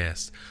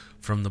Podcast,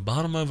 from the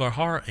bottom of our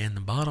heart and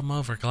the bottom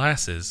of our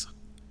glasses.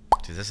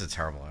 Dude, this is a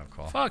terrible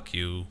alcohol. Fuck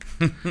you.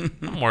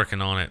 I'm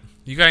working on it.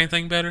 You got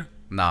anything better?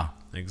 No.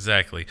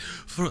 Exactly.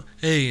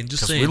 Hey, and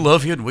just Because saying, we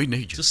love you and we need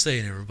you. just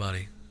saying,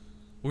 everybody,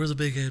 we're the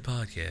Big Head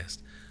Podcast.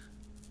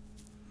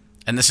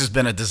 And this has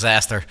been a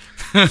disaster.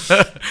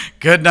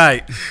 Good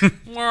night.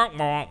 Wah,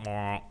 wah,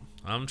 wah.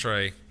 I'm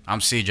Trey.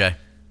 I'm CJ.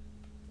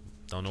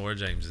 Don't know where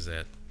James is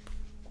at.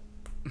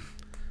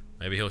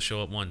 Maybe he'll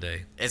show up one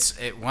day.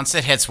 Once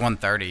it hits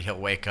 1:30, he'll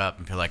wake up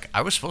and be like,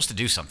 "I was supposed to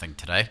do something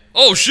today."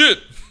 Oh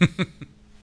shit!